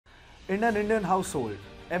In an Indian household,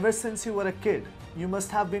 ever since you were a kid, you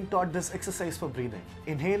must have been taught this exercise for breathing.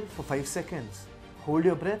 Inhale for 5 seconds, hold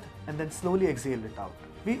your breath and then slowly exhale it out.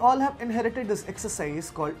 We all have inherited this exercise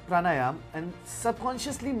called Pranayam and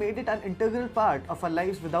subconsciously made it an integral part of our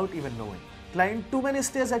lives without even knowing. Climb too many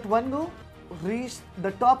stairs at one go? Reach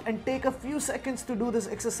the top and take a few seconds to do this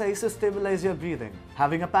exercise to stabilize your breathing.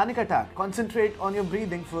 Having a panic attack? Concentrate on your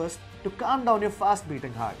breathing first to calm down your fast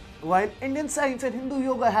beating heart. While Indian science and Hindu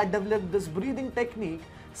yoga had developed this breathing technique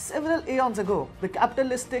several aeons ago, the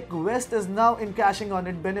capitalistic West is now encashing on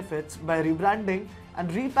its benefits by rebranding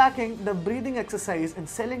and repacking the breathing exercise and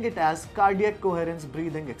selling it as cardiac coherence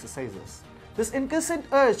breathing exercises. This incessant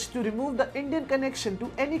urge to remove the Indian connection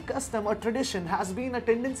to any custom or tradition has been a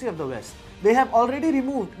tendency of the West. They have already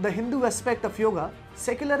removed the Hindu aspect of yoga,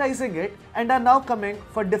 secularizing it, and are now coming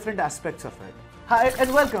for different aspects of it. Hi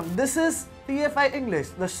and welcome. This is TFI English,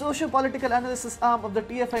 the socio-political analysis arm of the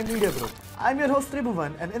TFI Media Group. I'm your host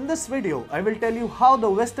Tribhuvan, and in this video, I will tell you how the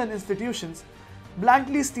Western institutions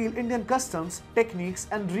bluntly steal Indian customs, techniques,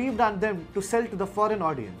 and rebrand them to sell to the foreign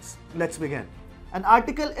audience. Let's begin. An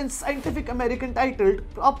article in Scientific American titled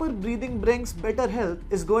 "Proper Breathing Brings Better Health"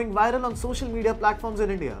 is going viral on social media platforms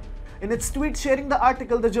in India. In its tweet sharing the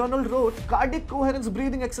article, the journal wrote, "Cardiac coherence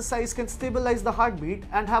breathing exercise can stabilize the heartbeat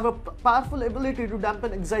and have a powerful ability to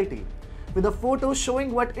dampen anxiety," with a photo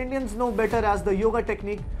showing what Indians know better as the yoga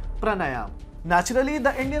technique Pranayam. Naturally,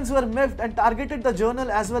 the Indians were miffed and targeted the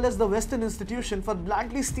journal as well as the Western institution for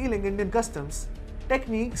bluntly stealing Indian customs,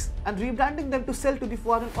 techniques and rebranding them to sell to the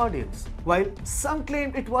foreign audience. While some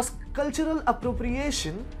claimed it was cultural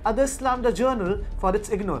appropriation, others slammed the journal for its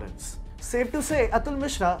ignorance. Safe to say, Atul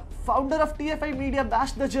Mishra, founder of TFI Media,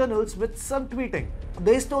 bashed the journals with some tweeting.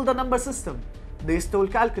 They stole the number system, they stole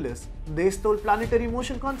calculus, they stole planetary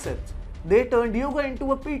motion concepts, they turned yoga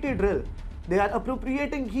into a PT drill, they are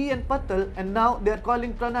appropriating ghee and pattal, and now they are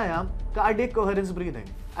calling pranayam cardiac coherence breathing.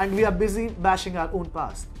 And we are busy bashing our own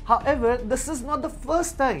past. However, this is not the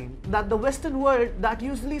first time that the Western world that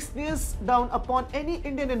usually sneers down upon any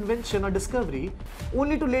Indian invention or discovery,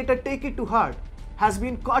 only to later take it to heart, has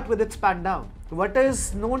been caught with its pants down. What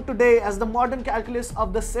is known today as the modern calculus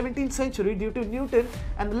of the 17th century due to Newton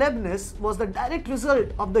and Leibniz was the direct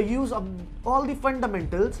result of the use of all the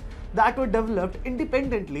fundamentals that were developed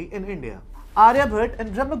independently in India. Aryabhat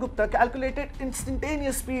and Brahmagupta calculated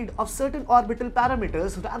instantaneous speed of certain orbital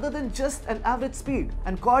parameters rather than just an average speed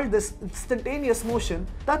and called this instantaneous motion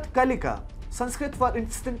Tatkalika, Sanskrit for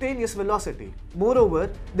instantaneous velocity. Moreover,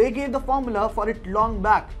 they gave the formula for it long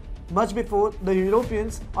back, much before the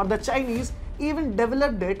Europeans or the Chinese even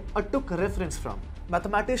developed it or took reference from.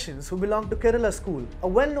 Mathematicians who belonged to Kerala school, a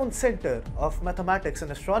well-known center of mathematics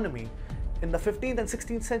and astronomy, in the 15th and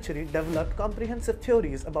 16th century developed comprehensive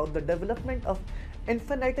theories about the development of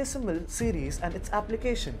infinitesimal series and its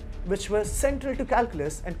application, which were central to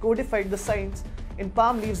calculus and codified the science in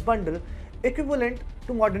palm leaves bundle equivalent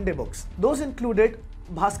to modern day books. Those included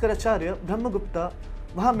Bhaskaracharya, Brahmagupta,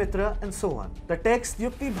 Mahamitra, and so on. The text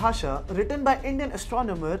Yukti Bhasha, written by Indian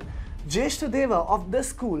astronomer Jeshtadeva of this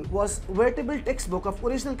school, was a veritable textbook of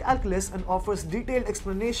original calculus and offers detailed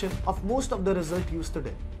explanation of most of the results used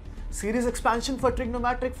today. Series expansion for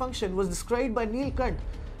trigonometric function was described by Neelkant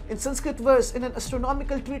in Sanskrit verse in an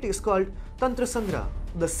astronomical treatise called Tantra Sangra.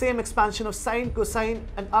 The same expansion of sine, cosine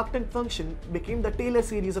and arctant function became the Taylor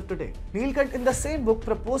series of today. Neelkant in the same book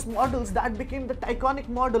proposed models that became the Tychonic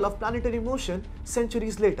model of planetary motion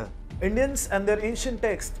centuries later. Indians and their ancient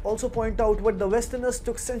texts also point out what the Westerners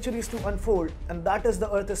took centuries to unfold, and that is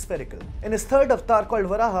the earth is spherical. In his third avatar called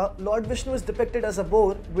Varaha, Lord Vishnu is depicted as a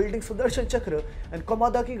boar wielding Sudarshan Chakra and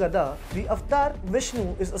Komadaki Gada. The avatar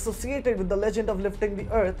Vishnu is associated with the legend of lifting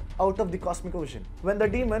the earth out of the cosmic ocean. When the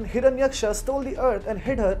demon Hiranyaksha stole the earth and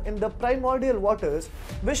hid her in the primordial waters,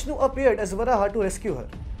 Vishnu appeared as Varaha to rescue her.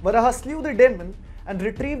 Varaha slew the demon and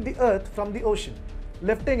retrieved the earth from the ocean,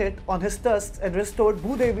 lifting it on his tusks and restored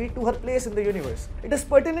Bhudevi to her place in the universe. It is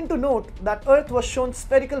pertinent to note that Earth was shown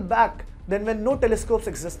spherical back then when no telescopes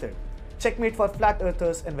existed. Checkmate for flat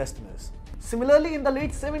earthers and Westerners. Similarly, in the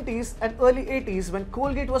late 70s and early 80s, when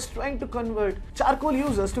Colgate was trying to convert charcoal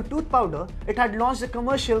users to tooth powder, it had launched a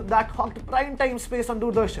commercial that hogged prime time space on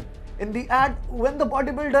Doordarshan. In the ad, when the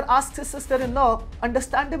bodybuilder asks his sister-in-law,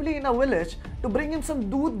 understandably in a village, to bring him some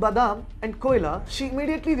doodh badam and koila, she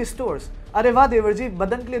immediately restores, "Arey वाह देवर जी,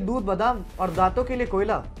 बदन के लिए दूध बादाम और दांतों के लिए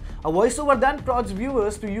कोयला." A voiceover then prods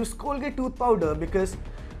viewers to use Colgate tooth powder because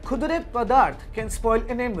Khudure padarth can spoil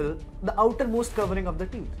enamel, the outermost covering of the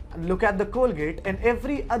teeth. And look at the Colgate and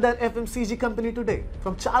every other FMCG company today.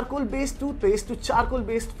 From charcoal-based toothpaste to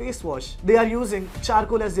charcoal-based face wash, they are using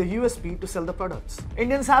charcoal as their USP to sell the products.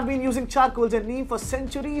 Indians have been using charcoals and neem for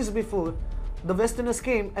centuries before the Westerners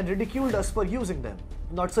came and ridiculed us for using them.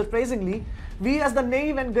 Not surprisingly, we as the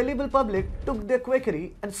naive and gullible public took their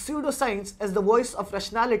quackery and pseudoscience as the voice of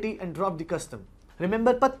rationality and dropped the custom.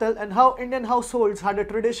 Remember pattal and how Indian households had a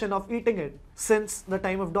tradition of eating it since the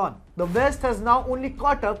time of dawn. The West has now only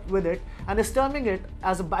caught up with it and is terming it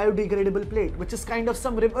as a biodegradable plate, which is kind of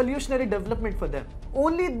some revolutionary development for them.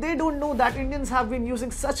 Only they don't know that Indians have been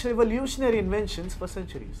using such revolutionary inventions for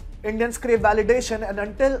centuries. Indians crave validation, and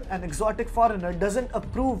until an exotic foreigner doesn't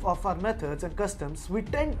approve of our methods and customs, we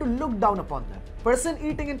tend to look down upon them. Person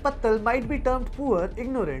eating in pattal might be termed poor,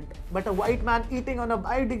 ignorant, but a white man eating on a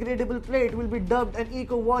biodegradable plate will be dubbed an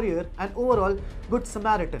eco-warrior and overall good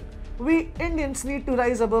Samaritan. We Indians need to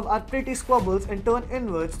rise above our petty squabbles and turn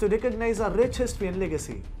inwards to recognize our rich history and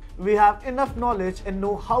legacy. We have enough knowledge and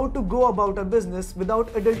know how to go about our business without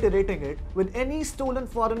adulterating it with any stolen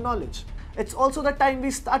foreign knowledge. It's also the time we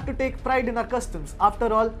start to take pride in our customs.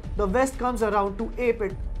 After all, the West comes around to ape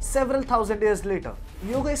it several thousand years later.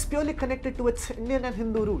 Yoga is purely connected to its Indian and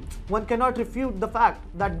Hindu roots. One cannot refute the fact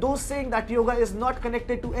that those saying that yoga is not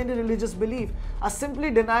connected to any religious belief are simply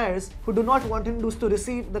deniers who do not want Hindus to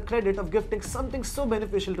receive the credit of gifting something so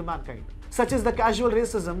beneficial to mankind. Such is the casual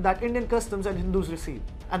racism that Indian customs and Hindus receive,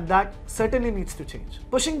 and that certainly needs to change.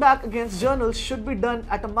 Pushing back against journals should be done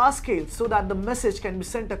at a mass scale so that the message can be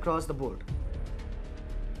sent across the board.